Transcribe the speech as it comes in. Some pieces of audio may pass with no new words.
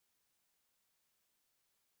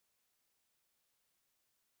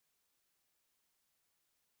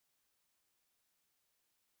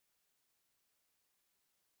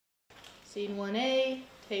Scene 1A,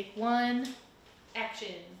 take 1,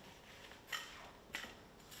 action.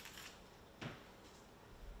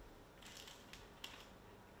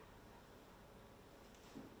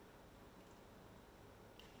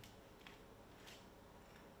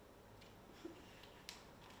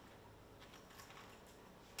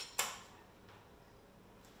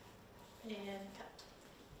 And cut.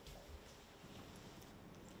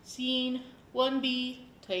 Scene 1B,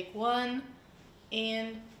 take 1,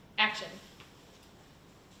 and action.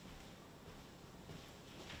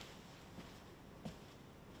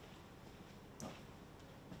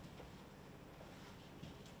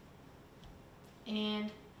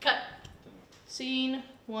 And cut. Scene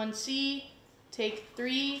 1C, take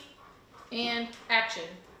 3, and action.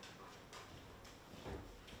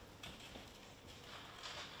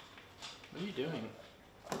 What are you doing?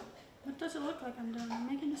 What does it look like I'm doing? I'm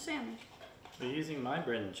making a sandwich. You're using my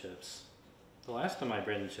bread and chips. The last of my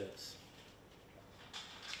bread and chips.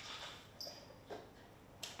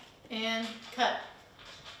 And cut.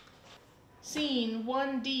 Scene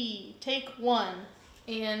 1D, take 1,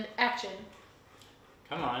 and action.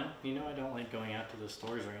 Come on, you know I don't like going out to the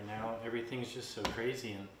stores right now. Everything's just so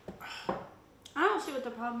crazy and... I don't see what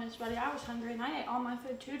the problem is, buddy. I was hungry and I ate all my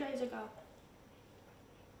food 2 days ago.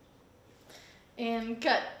 And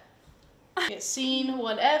cut. Scene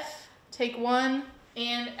 1F, take 1,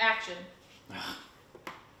 and action.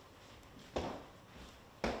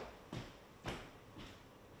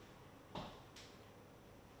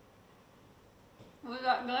 Was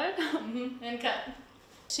that good? And cut.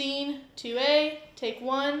 Scene 2A, take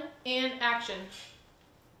 1, and action.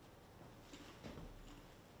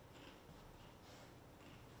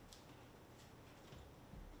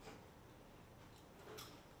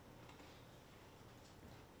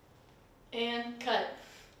 And cut.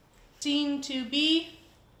 Scene 2B,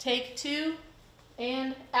 take 2,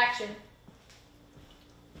 and action.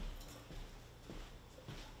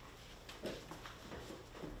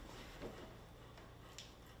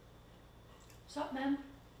 What's up, man?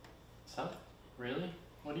 Sup? Really?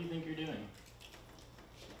 What do you think you're doing?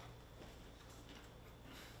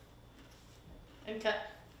 And cut.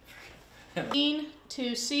 Scene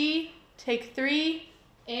 2C, take 3,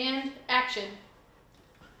 and action.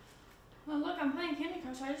 Oh, look, I'm playing Candy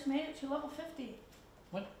Crush. I just made it to level 50.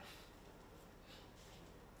 What?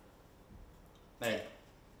 Hey,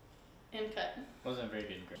 And cut. wasn't very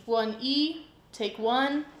good. 1E, take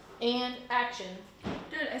 1, and action.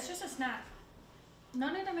 Dude, it's just a snack.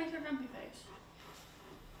 No need to make your grumpy face.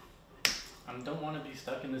 I don't want to be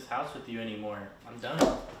stuck in this house with you anymore. I'm done.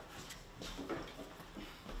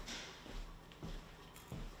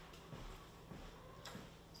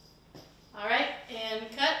 Alright, and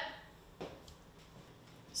cut.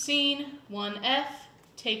 Scene 1F,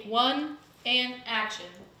 take 1, and action.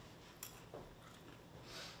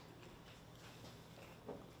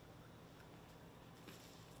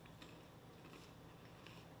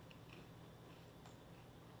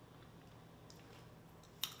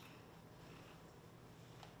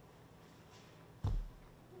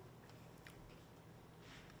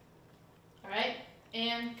 Alright,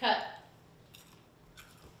 and cut.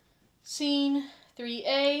 Scene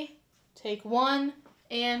 3A, take 1,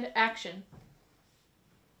 and action.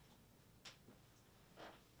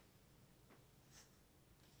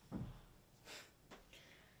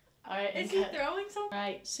 Alright, and Is he cut. throwing something?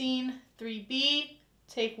 Alright, scene 3B,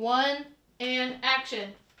 take 1, and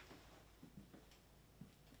action.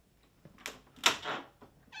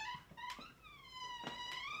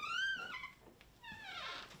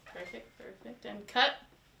 Perfect, and cut.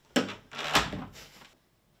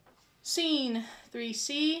 Scene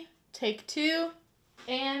 3C, take 2,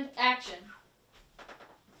 and action.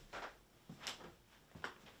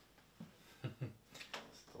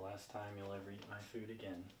 It's the last time you'll ever eat my food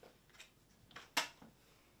again.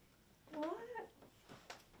 What?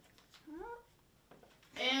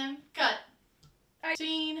 And cut.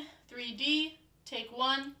 Scene 3D, take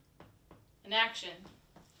 1, and action.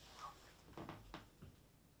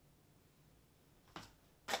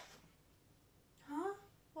 Huh?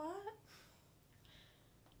 What?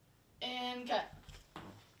 And cut.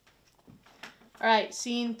 Alright,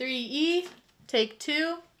 scene 3E, take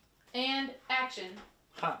 2, and action.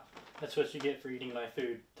 Ha! That's what you get for eating my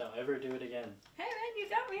food. Don't ever do it again. Hey, man, you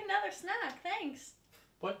got me another snack. Thanks.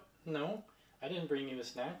 What? No, I didn't bring you a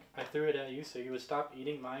snack. I threw it at you so you would stop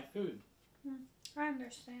eating my food. I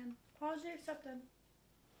understand. Apology accepted.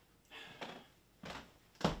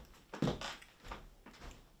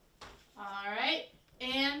 Alright,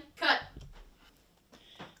 and cut.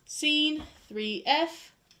 Scene 3F,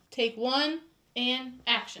 take 1, and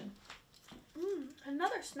action.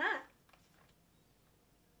 Another snack.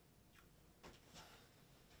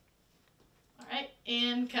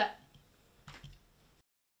 And cut.